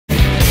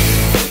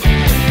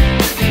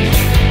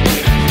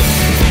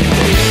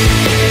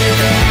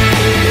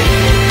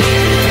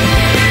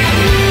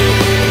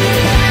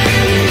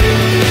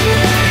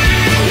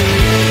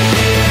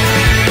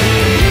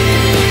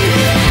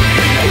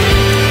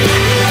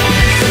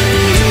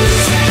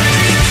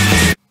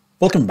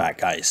Welcome back,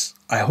 guys.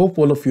 I hope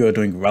all of you are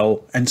doing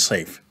well and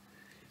safe.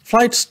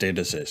 Flight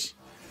statuses.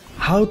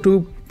 How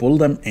to pull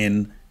them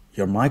in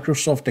your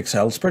Microsoft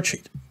Excel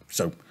spreadsheet.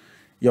 So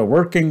you're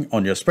working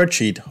on your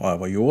spreadsheet,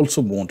 however, you also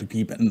want to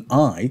keep an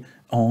eye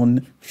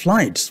on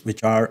flights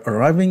which are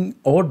arriving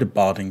or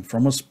departing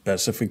from a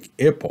specific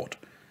airport.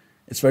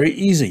 It's very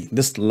easy.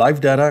 This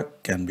live data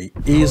can be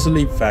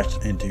easily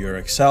fetched into your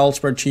Excel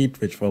spreadsheet,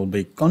 which will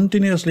be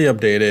continuously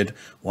updated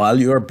while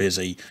you are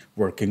busy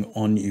working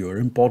on your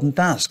important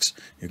tasks.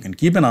 You can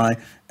keep an eye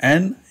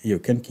and you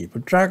can keep a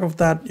track of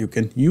that. You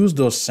can use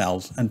those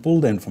cells and pull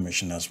the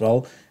information as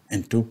well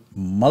into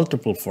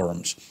multiple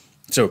forums.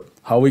 So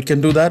how we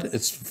can do that?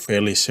 It's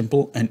fairly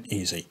simple and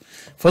easy.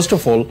 First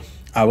of all,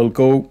 I will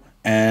go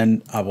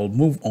and I will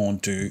move on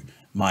to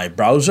my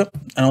browser,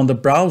 and on the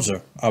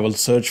browser, I will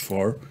search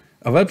for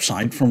a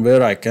website from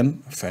where I can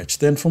fetch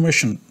the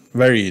information.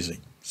 Very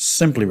easy,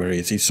 simply very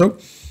easy. So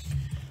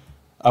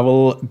I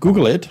will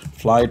Google it,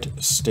 flight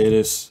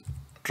status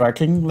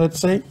tracking, let's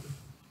say,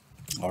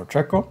 or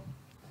tracker.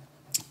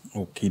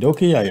 Okie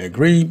dokie, I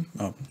agree.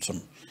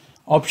 Some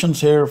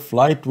options here,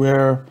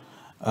 flightware.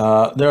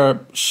 There are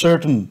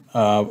certain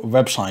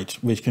websites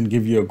which can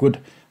give you a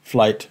good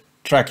flight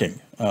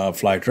tracking,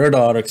 flight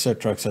radar,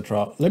 etc.,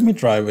 etc. Let me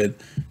try with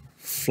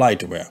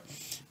flightware.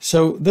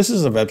 So this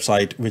is a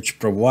website which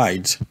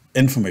provides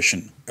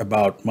information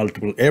about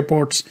multiple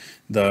airports,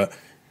 the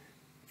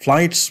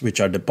flights which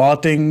are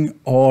departing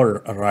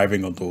or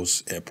arriving on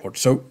those airports.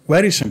 So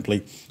very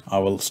simply, I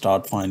will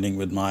start finding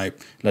with my,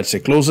 let's say,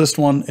 closest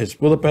one is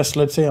Budapest.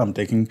 Let's say I'm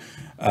taking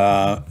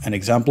an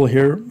example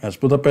here as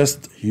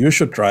Budapest. You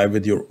should try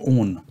with your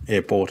own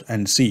airport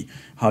and see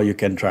how you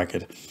can track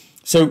it.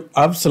 So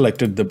I've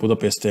selected the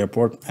Budapest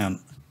airport and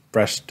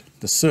pressed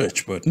the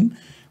search button.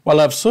 While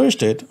I've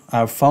searched it,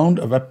 I've found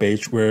a web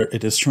page where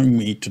it is showing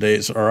me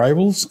today's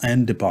arrivals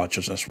and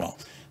departures as well.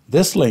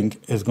 This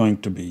link is going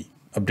to be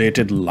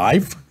updated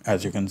live,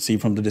 as you can see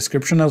from the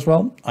description as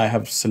well. I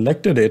have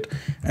selected it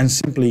and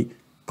simply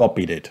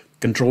copied it,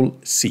 Control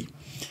C.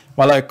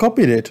 While I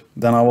copied it,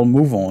 then I will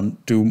move on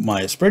to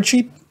my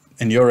spreadsheet.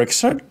 In your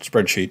Excel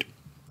spreadsheet,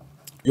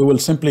 you will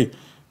simply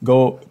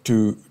go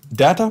to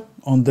data.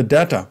 On the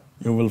data,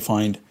 you will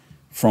find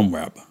from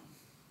web.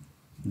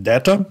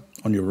 Data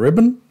on your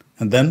ribbon,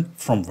 and then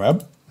from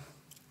web,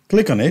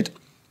 click on it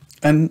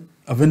and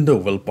a window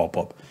will pop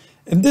up.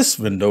 In this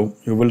window,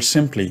 you will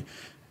simply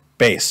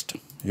paste.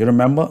 You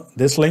remember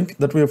this link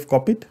that we have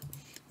copied?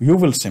 You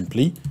will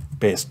simply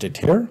paste it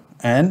here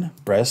and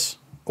press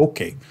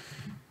OK.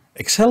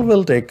 Excel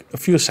will take a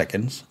few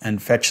seconds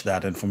and fetch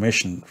that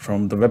information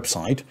from the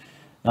website.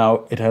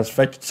 Now it has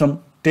fetched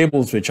some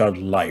tables which are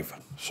live.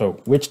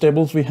 So which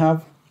tables we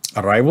have?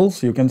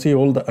 Arrivals. You can see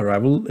all the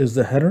arrival is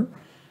the header.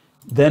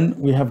 Then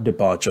we have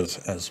departures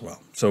as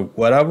well. So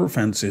whatever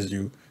fancies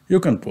you, you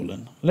can pull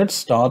in. Let's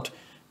start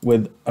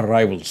with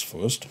arrivals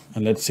first,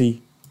 and let's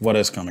see what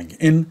is coming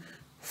in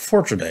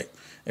for today.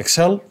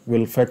 Excel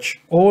will fetch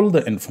all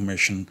the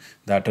information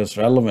that is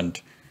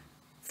relevant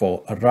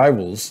for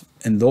arrivals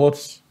in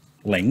those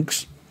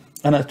links,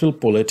 and it will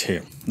pull it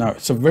here. Now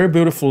it's a very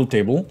beautiful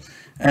table,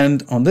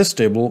 and on this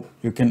table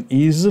you can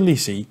easily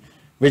see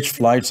which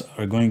flights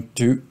are going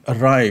to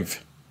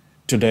arrive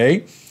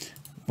today,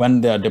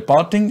 when they are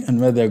departing,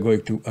 and where they are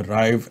going to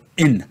arrive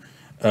in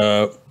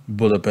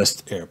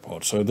Budapest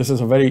airport. So this is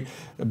a very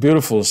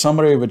beautiful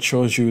summary which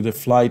shows you the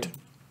flight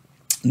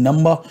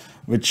number,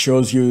 which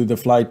shows you the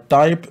flight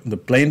type, the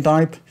plane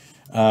type,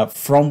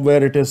 from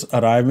where it is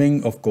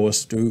arriving, of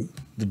course, to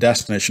the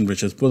destination,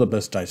 which is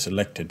Budapest I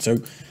selected. So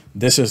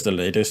this is the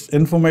latest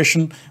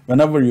information.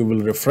 Whenever you will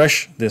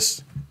refresh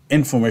this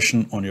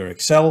information on your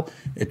Excel,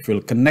 it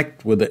will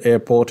connect with the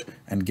airport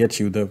and get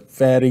you the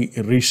very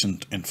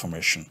recent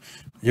information.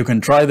 You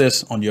can try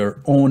this on your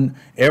own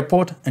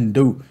airport, and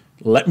do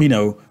let me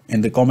know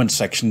in the comment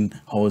section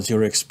how was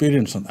your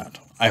experience on that.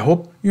 I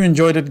hope you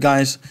enjoyed it,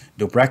 guys.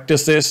 Do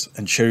practice this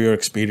and share your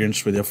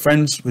experience with your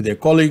friends, with your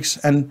colleagues,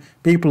 and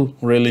people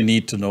who really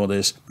need to know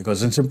this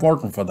because it's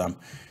important for them.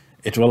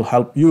 It will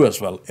help you as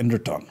well in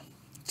return.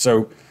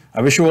 So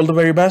I wish you all the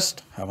very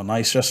best. Have a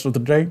nice rest of the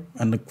day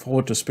and look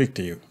forward to speak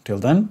to you. Till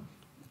then,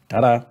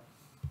 ta-da.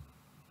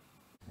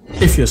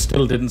 If you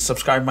still didn't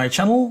subscribe my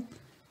channel,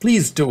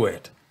 please do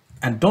it.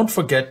 And don't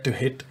forget to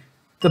hit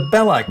the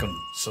bell icon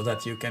so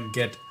that you can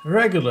get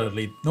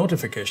regularly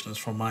notifications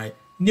from my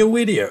new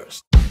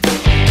videos.